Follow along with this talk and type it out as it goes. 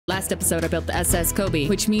Last episode, I built the SS Coby,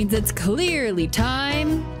 which means it's clearly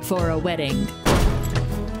time for a wedding.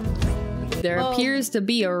 There appears to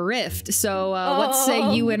be a rift, so let's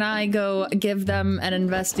say you and I go give them an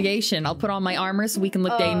investigation. I'll put on my armor so we can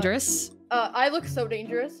look dangerous. I look so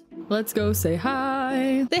dangerous. Let's go say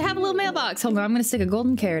hi. They have a little mailbox. Hold on, I'm gonna stick a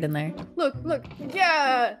golden carrot in there. Look,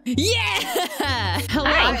 yeah! Yeah! Hello,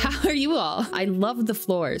 Hi. how are you all? I love the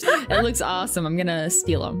floors. It looks awesome. I'm gonna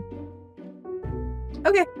steal them.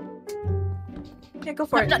 Okay. Yeah, go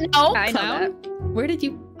for it. No, I know. Where did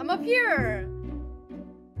you? I'm up here!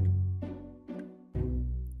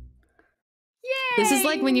 Yay! This is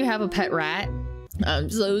like when you have a pet rat. I'm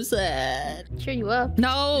so sad. Cheer you up.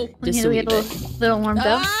 No! Just You so get a little warmed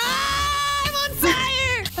up. Ah, I'm on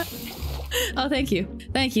fire! Oh, thank you.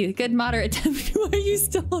 Thank you. Good moderate temperature. Why are you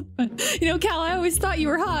still on fire? You know, Cal, I always thought you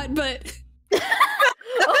were hot, but...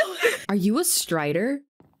 Are you a strider?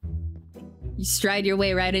 You stride your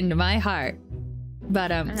way right into my heart.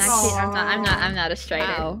 But, I'm not a strider.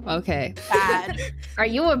 Ow, okay. Bad. Are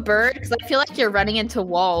you a bird? Because I feel like you're running into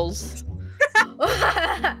walls.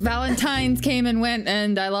 Valentine's came and went,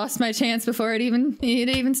 and I lost my chance before it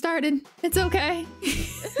even started. It's okay.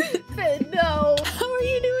 No! How are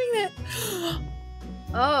you doing that?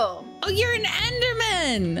 Oh. Oh, you're an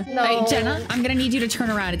Enderman! No. Alright, Jenna, I'm gonna need you to turn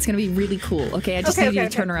around. It's gonna be really cool, okay? I just need you to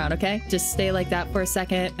turn around, okay? Just stay like that for a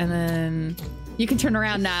second, and then you can turn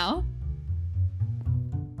around now.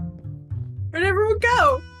 Where'd everyone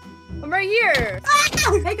go? I'm right here!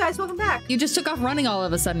 Hey guys, welcome back. You just took off running all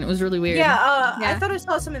of a sudden. It was really weird. Yeah, Yeah. I thought I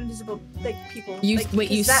saw some invisible people. You like, wait,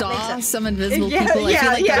 you 'cause that makes saw sense. some invisible Yeah, people? I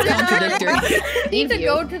feel like yeah. that's contradictory. I need to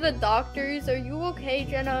go to the doctors. Are you okay,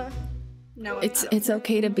 Jenna? No, I'm not. It's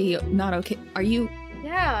okay to be not okay. Are you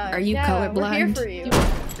Yeah. Are you yeah, colorblind? We're here for you.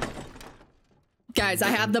 guys? I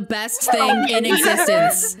have the best thing in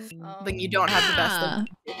existence. Then you don't have the best Ah.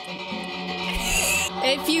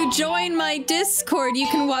 If you join my Discord, you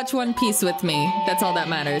can watch One Piece with me. That's all that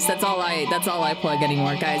matters. That's all I plug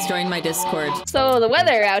anymore, guys. Join my Discord. So the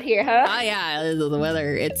weather out here, huh? Ah, yeah, the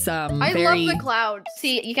weather. It's I very. love the clouds.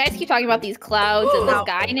 See, you guys keep talking about these clouds and this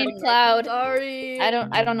guy named Cloud. Sorry. I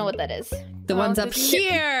don't know what that is. The ones up did you-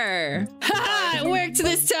 here. Ha! It worked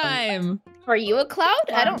this time. Are you a cloud?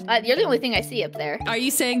 I don't. You're the only thing I see up there. Are you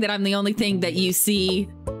saying that I'm the only thing that you see?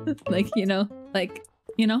 Like, you know?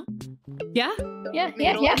 Yeah? Yeah.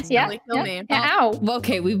 Ow! Well,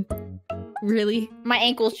 okay, we really. My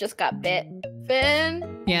ankles just got bit.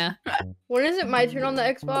 Finn, Yeah. when is it my turn on the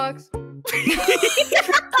Xbox?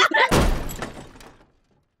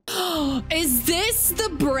 Is this the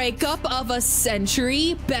breakup of a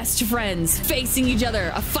century? Best friends facing each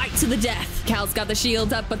other, a fight to the death. Cal's got the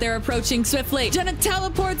shield up, but they're approaching swiftly. Jenna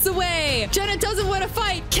teleports away. Jenna doesn't want to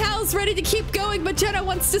fight. Cal's ready to keep going, but Jenna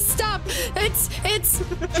wants to stop. It's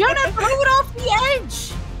Jenna, throw it off the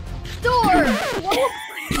edge! Door!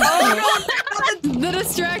 the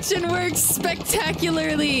distraction works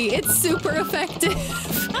spectacularly. It's super effective.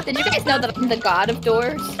 Did you guys know that I'm the god of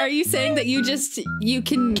doors? Are you saying that you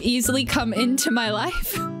can easily come into my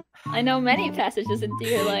life? I know many passages into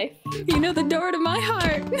your life. You know the door to my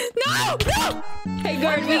heart. No! No! Hey,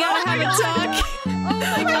 Gord, we gotta have a talk. Oh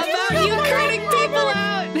my god! About you critting people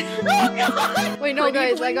out! Wait, no,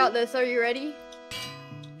 guys, I got this. Are you ready?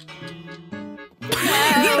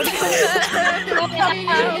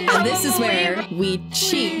 This is where we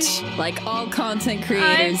cheat, like all content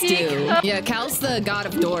creators do. Yeah, Cal's the god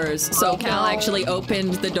of doors, so Cal actually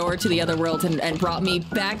opened the door to the other world and brought me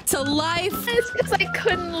back to life. It's because I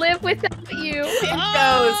couldn't live without you.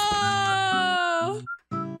 Oh!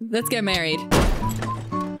 Let's get married.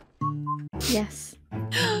 Yes.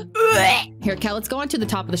 Here, Cal, let's go on to the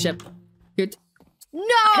top of the ship. No!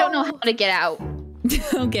 I don't know how to get out.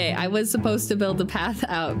 Okay, I was supposed to build a path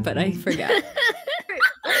out, but I forgot.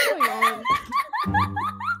 What's going on?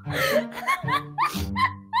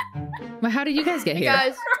 Well, how did you guys get Hey, here?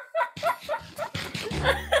 guys,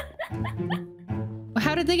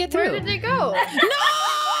 How did they get through? where did they go? No!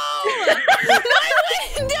 My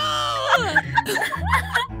window!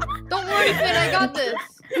 Don't worry, Finn, I got this.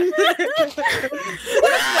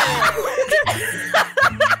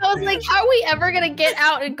 I was like, how are we ever gonna get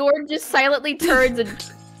out? And Gordon just silently turns and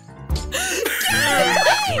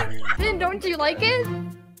Finn, don't you like it?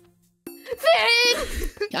 Finn!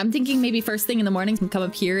 I'm thinking maybe first thing in the morning, come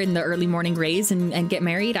up here in the early morning rays and get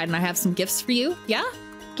married. And I have some gifts for you. Yeah?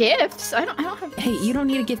 gifts. I don't have. Hey, you don't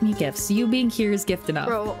need to give me gifts. You being here is gift enough.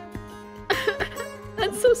 Bro.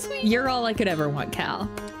 That's so sweet. You're all I could ever want, Cal.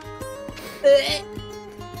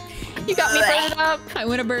 You got me burned up. I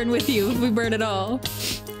want to burn with you if we burn it all.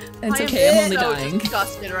 It's I am okay, I'm only so dying.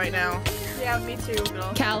 disgusted right now. Yeah, me too.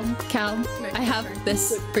 Cal, I have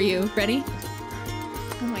this for you. Ready?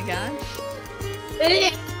 Oh my gosh.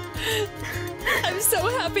 I'm so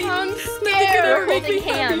happy. I'm Nothing could scared. ever make me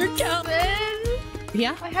Holding happier, hands. Cal.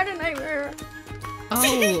 Yeah? I had a nightmare. Oh,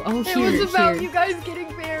 It here, was about here. you guys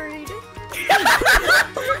getting married.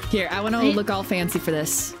 Here, I want to look all fancy for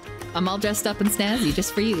this. I'm all dressed up and snazzy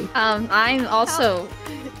just for you. I'm also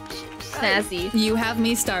snazzy. You have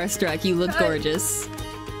me starstruck. You look gorgeous.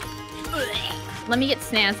 Let me get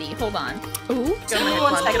snazzy. Hold on. Ooh. Get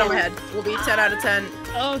on my head. We'll be 10 out of 10.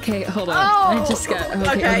 Okay, hold on. Oh. I just got. Okay,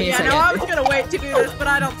 Okay, give me a yeah, second. no, I was gonna wait to do this, but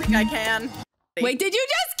I don't think I can. Wait, did you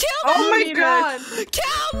just kill me? Oh my god!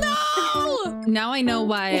 Cal, no! Now I know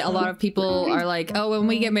why a lot of people are like, oh, when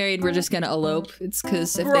we get married, we're just gonna elope. It's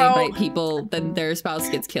because if they Bro. invite people, then their spouse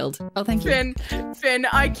gets killed. Oh, thank you. Finn,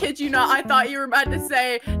 I kid you not, I thought you were about to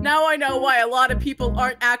say, now I know why a lot of people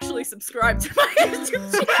aren't actually subscribed to my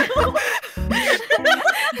YouTube channel.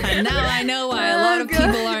 And now I know why a lot of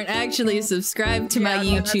people aren't actually subscribed to my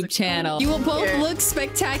YouTube channel. You will both look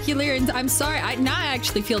spectacular, and I'm sorry, now I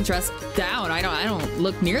actually feel dressed down. I don't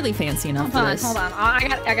look nearly fancy enough for this. Hold on.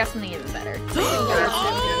 I got something even better.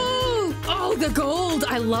 Oh, the gold!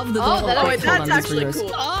 I love the gold. That's actually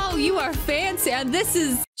cool. Oh, you are fancy, and this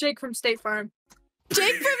is Jake from State Farm.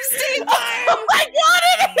 Jake from State Farm. Oh my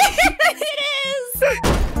god, It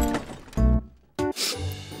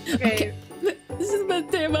is! Okay. This is the best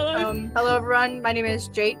day of my life. Hello everyone, my name is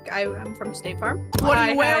Jake. I'm from State Farm. What are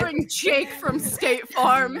you wearing, Jake from State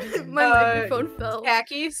Farm? My microphone fell.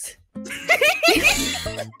 Khakis. Thank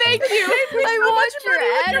you. I watch your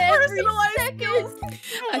ad every second.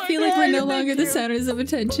 I feel like we're no longer the centers of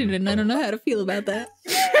attention, and I don't know how to feel about that.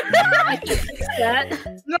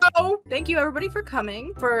 No. Thank you everybody for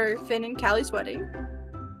coming for Finn and Callie's wedding.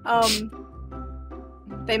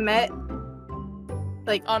 They met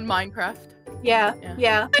like on Minecraft. Yeah.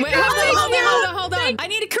 Wait, hold on. I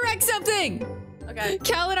need to correct something. Okay.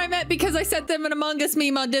 Cal and I met because I sent them an Among Us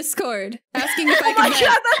meme on Discord, asking if I Oh could my bet.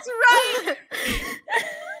 god, that's right!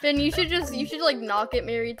 Then you should like not get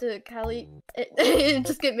married to Callie.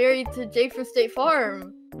 Just get married to Jake from State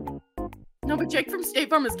Farm. No, but Jake from State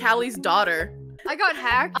Farm is Callie's daughter. I got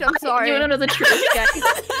hacked. I'm sorry. You wanna know the truth,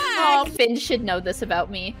 guys? Finn should know this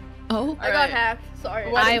about me. Oh. I got hacked.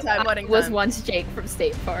 Sorry. Wedding time. I was once Jake from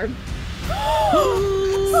State Farm.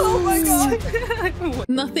 Oh my god.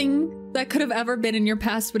 Nothing that could have ever been in your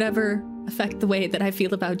past would ever affect the way that I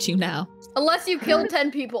feel about you now. Unless you killed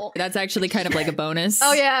 10 people. That's actually kind of like a bonus.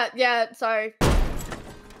 Oh yeah, sorry.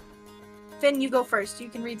 Finn, you go first. You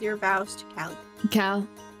can read your vows to Callie. Cal,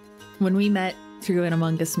 when we met through an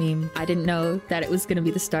Among Us meme, I didn't know that it was going to be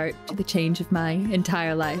the start to the change of my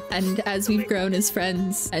entire life. And as we've grown as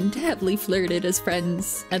friends and heavily flirted as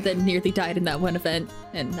friends and then nearly died in that one event,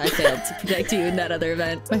 and I failed to protect you in that other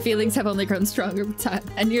event, my feelings have only grown stronger with time.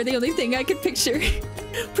 And you're the only thing I could picture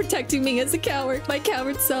protecting me as a coward. My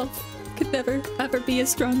coward self could never ever be as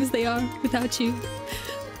strong as they are without you.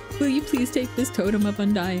 Will you please take this totem of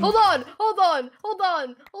undying? Hold on.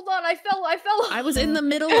 I fell. I was in the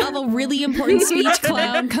middle of a really important speech,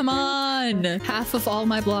 clown. Come on. Half of all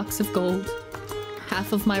my blocks of gold.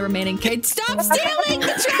 Half of my remaining kids. Stop stealing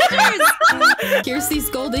the treasures! Here's these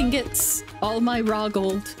gold ingots. All my raw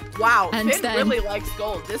gold. Wow, And Finn then- really likes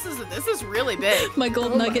gold. This is really big. My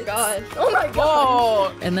gold nuggets. Oh my god.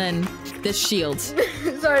 Oh, And then this shield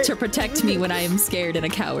Sorry. to protect me when I am scared and a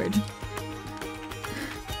coward.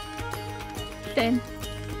 Finn,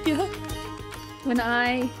 Yeah. when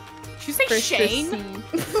I did you say first Shane?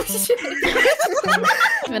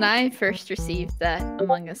 when I first received that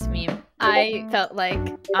Among Us meme, I felt like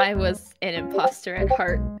I was an imposter at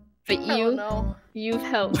heart. But Oh no. you've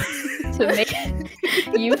helped to make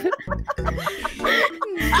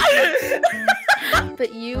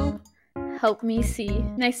but you help me see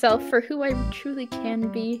myself for who I truly can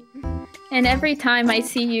be. And every time I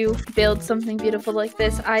see you build something beautiful like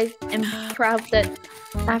this, I am proud that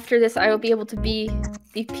after this I will be able to be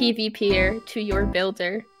the PvPer to your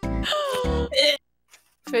builder.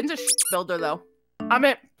 Finn's a builder though. I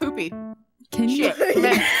meant poopy. Can you? Shit. I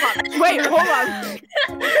meant fuck. Wait, hold on.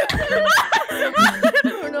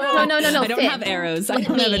 No, I don't Finn. have arrows. I Let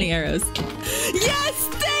don't have me. any arrows. Yes,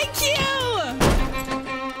 thank you!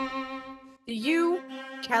 Do you,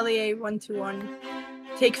 Callie 121,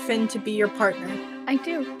 take Finn to be your partner? I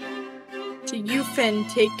do. Do you, Finn,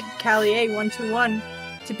 take Callie 121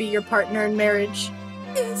 to be your partner in marriage?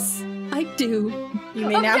 Yes, I do. You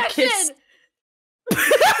may now kiss.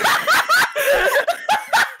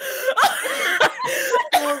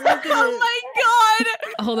 Oh my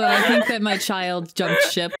god! Hold on, I think that my child jumped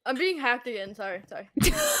ship. I'm being hacked again. Sorry.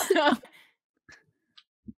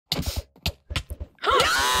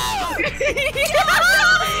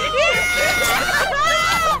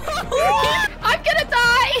 I'm gonna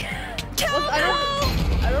die!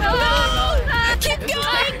 I don't know. Keep This is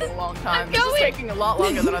going! taking a long time. This is going. taking a lot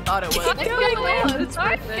longer than I thought it would. I'm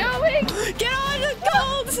going! Get on the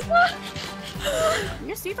gold! Can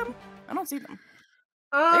you see them? I don't see them.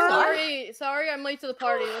 Sorry, I'm late to the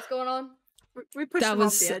party. What's going on? We pushed That them off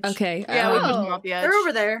was the edge. okay. Yeah, we pushed Oh. them off the edge. They're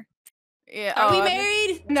over there. Yeah. Are we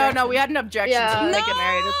married? No, we had an objection. Yeah. So we No, can't get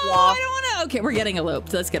married. It's I law. don't want to. Okay, we're getting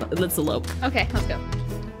eloped. Let's elope. Okay, let's go.